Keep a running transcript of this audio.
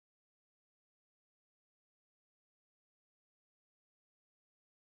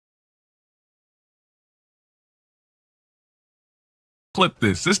Clip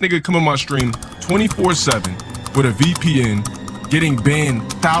this. This nigga come on my stream 24/7 with a VPN, getting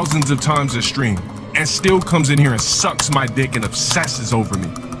banned thousands of times a stream, and still comes in here and sucks my dick and obsesses over me.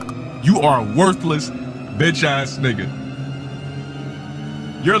 You are a worthless, bitch ass nigga.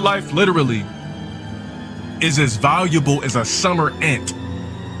 Your life literally is as valuable as a summer ant.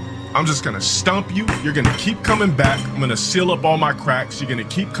 I'm just gonna stump you. You're gonna keep coming back. I'm gonna seal up all my cracks. You're gonna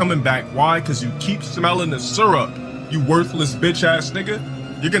keep coming back. Why? Because you keep smelling the syrup, you worthless bitch ass nigga.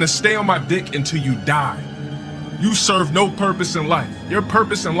 You're gonna stay on my dick until you die. You serve no purpose in life. Your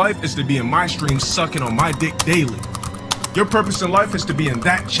purpose in life is to be in my stream sucking on my dick daily. Your purpose in life is to be in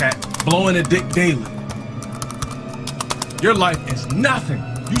that chat blowing a dick daily. Your life is nothing.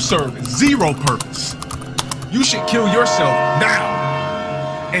 You serve zero purpose. You should kill yourself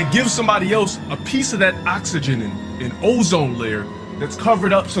now and give somebody else a piece of that oxygen and ozone layer that's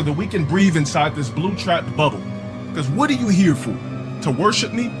covered up so that we can breathe inside this blue trapped bubble. Because what are you here for? To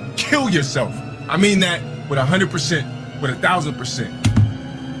worship me? Kill yourself. I mean that with 100%, with 1,000%.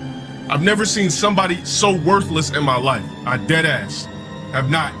 I've never seen somebody so worthless in my life. I dead ass have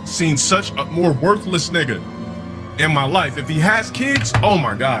not seen such a more worthless nigga in my life. If he has kids, oh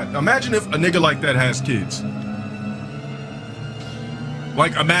my God. Imagine if a nigga like that has kids.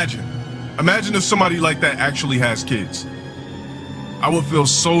 Like, imagine if somebody like that actually has kids. I would feel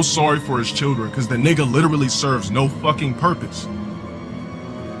so sorry for his children because the nigga literally serves no fucking purpose.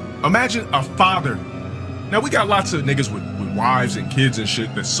 Imagine a father. Now, we got lots of niggas with wives and kids and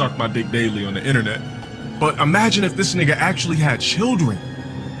shit that suck my dick daily on the internet. But imagine if this nigga actually had children.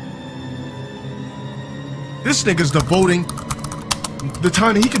 This nigga's devoting the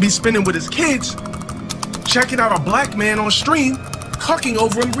time that he could be spending with his kids, checking out a black man on stream, cucking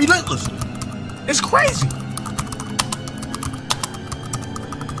over him relentlessly. It's crazy.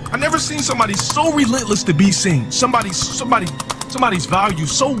 I've never seen somebody so relentless to be seen. Somebody's value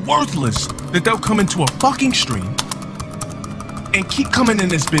so worthless that they'll come into a fucking stream and keep coming in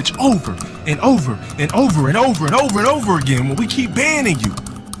this bitch over and over and over and over and over and over again when we keep banning you.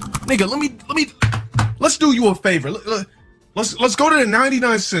 Nigga, let's do you a favor. Let's go to the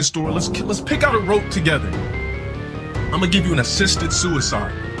 99-cent store. Let's pick out a rope together. I'm gonna give you an assisted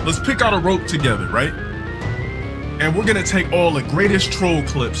suicide. Let's pick out a rope together, right? And we're gonna take all the greatest troll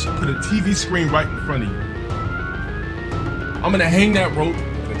clips, put a TV screen right in front of you. I'm gonna hang that rope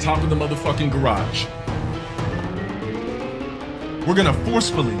at the top of the motherfucking garage. We're gonna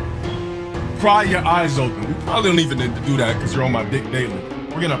forcefully pry your eyes open. We probably don't even need to do that because you're on my dick daily.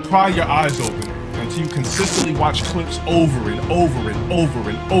 We're gonna pry your eyes open until you consistently watch clips over and over and over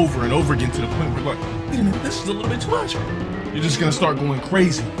and over and over again to the point where you're like, wait a minute, this is a little bit too much. You're just gonna start going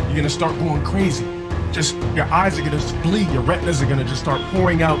crazy. You're gonna start going crazy. Just, your eyes are gonna just bleed. Your retinas are gonna just start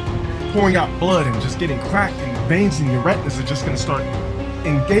pouring out blood and just getting cracked, and the veins in your retinas are just gonna start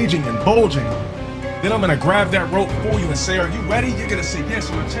engaging and bulging. Then I'm gonna grab that rope for you and say, are you ready? You're gonna say, yes,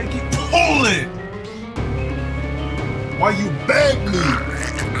 I'm gonna take it. Pull it! While you beg me,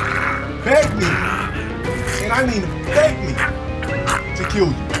 and I mean beg me to kill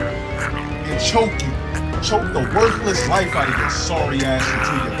you and choke you. Choke the worthless life out of your sorry ass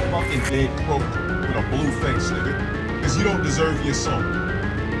until you're fucking dead broke with a blue face, nigga. Because you don't deserve your soul.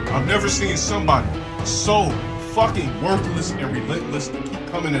 I've never seen somebody so fucking worthless and relentless to keep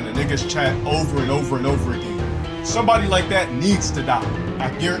coming in a nigga's chat over and over and over again. Somebody like that needs to die. I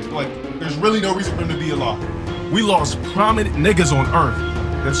guarantee, like, there's really no reason for him to be alive. We lost prominent niggas on Earth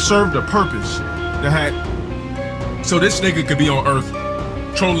that served a purpose that had, so this nigga could be on Earth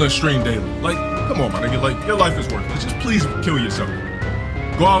trolling stream daily. Like, come on, my nigga, like, your life is worthless. Just please kill yourself.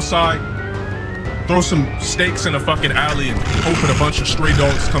 Go outside, throw some steaks in a fucking alley and hope that a bunch of stray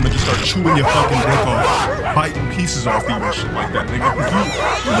dogs come and just start chewing your fucking dick off, biting pieces off you and shit like that, nigga.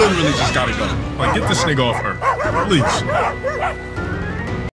 You literally just gotta go. Like, get this nigga off Earth, please.